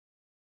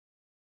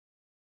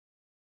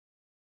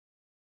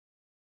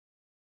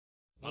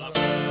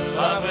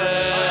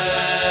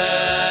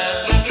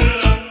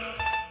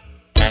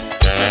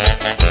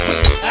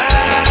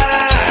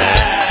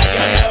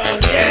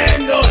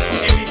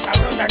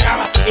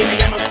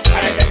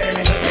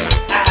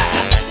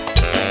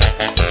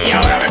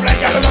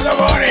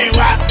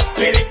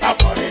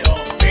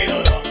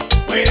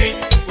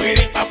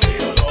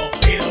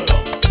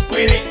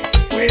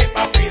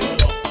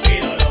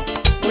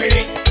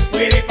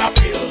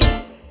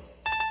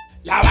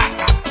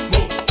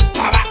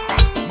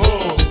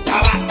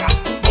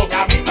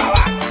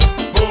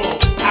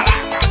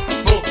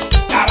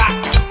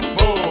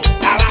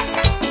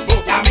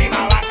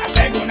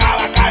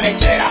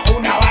Lechera,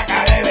 una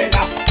vaca de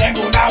verdad.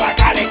 Tengo una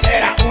vaca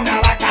lechera, una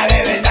vaca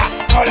de verdad.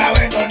 No la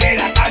vendo ni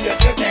la cambio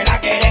si usted la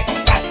quiere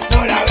comprar.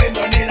 No la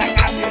vendo ni la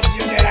cambio si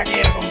usted la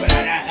quiere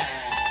comprar.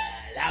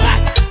 La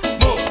vaca,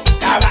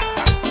 la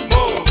vaca,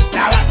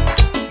 la vaca,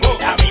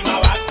 la misma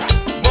vaca.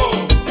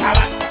 La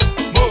vaca,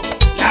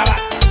 la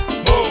vaca,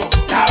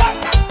 la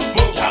vaca,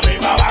 la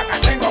misma vaca.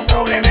 Tengo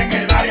problema en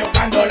el barrio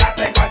cuando la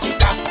tengo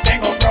achicada.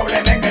 Tengo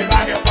problema en el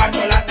barrio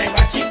cuando la tengo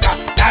achicada.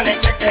 La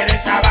leche que de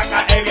esa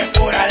vaca es bien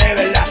pura de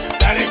verdad.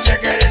 La leche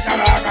que de esa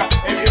vaca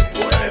es bien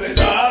pura de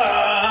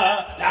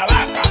verdad. La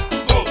vaca,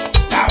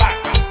 la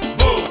vaca,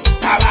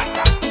 la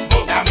vaca,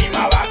 la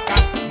misma vaca.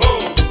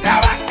 La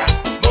vaca,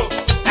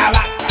 la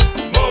vaca,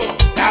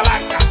 la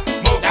vaca,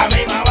 la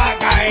misma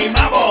vaca. Y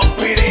mamo,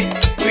 cuire,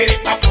 cuire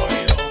pa'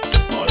 porido.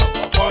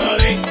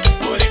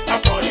 Cuire pa'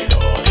 porido,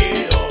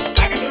 dido.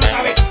 A que tú no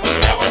sabes cuando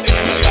la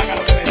gordita no mi vaca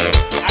lo que vende.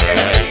 A que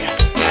no le diga.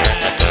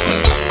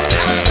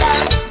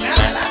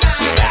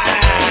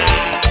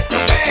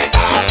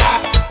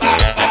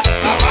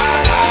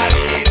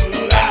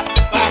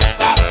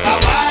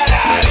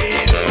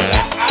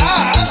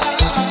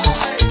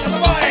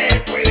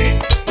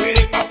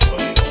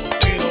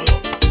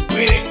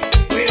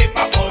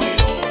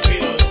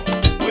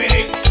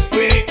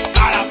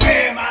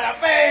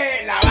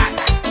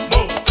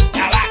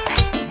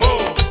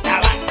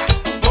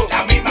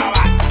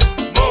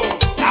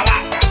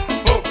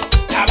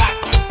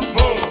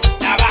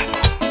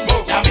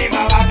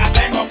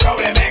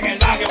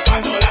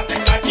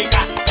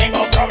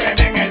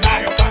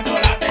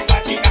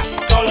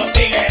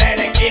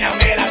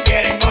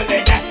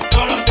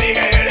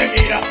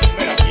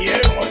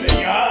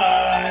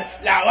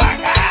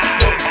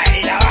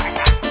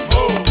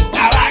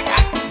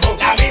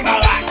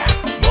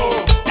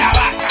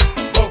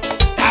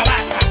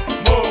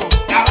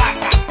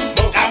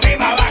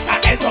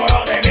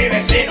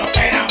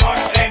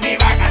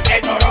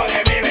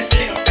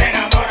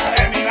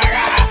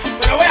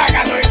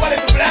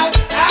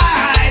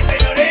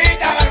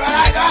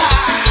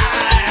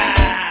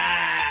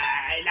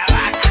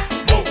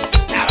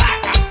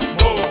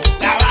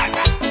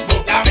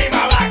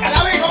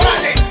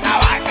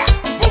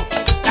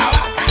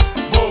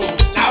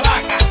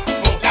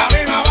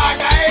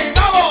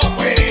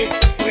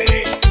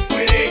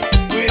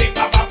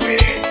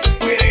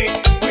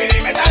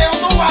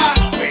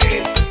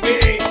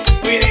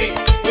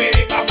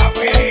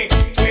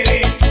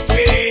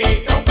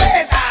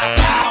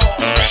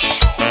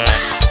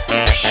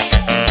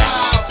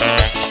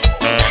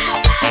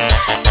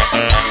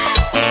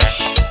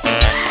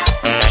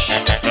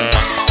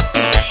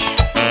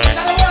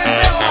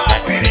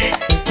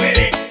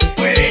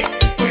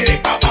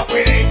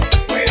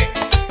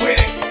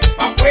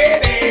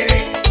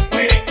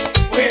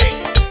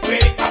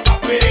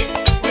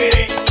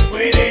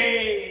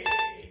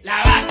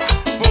 Nada.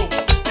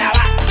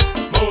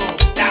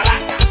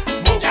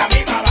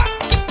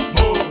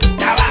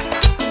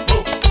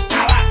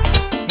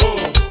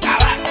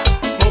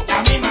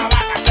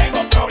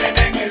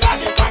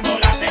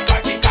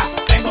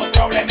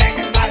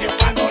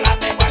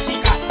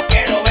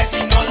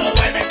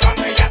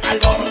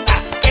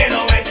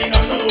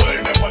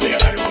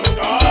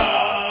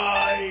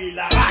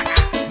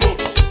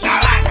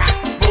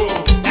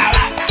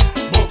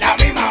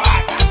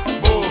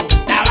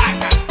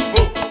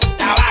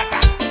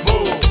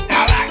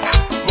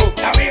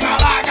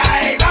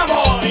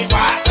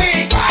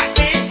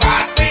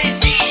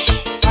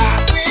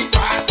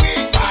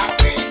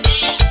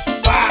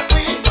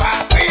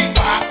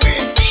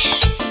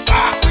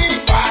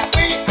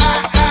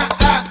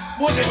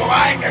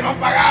 Que no han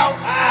pagado.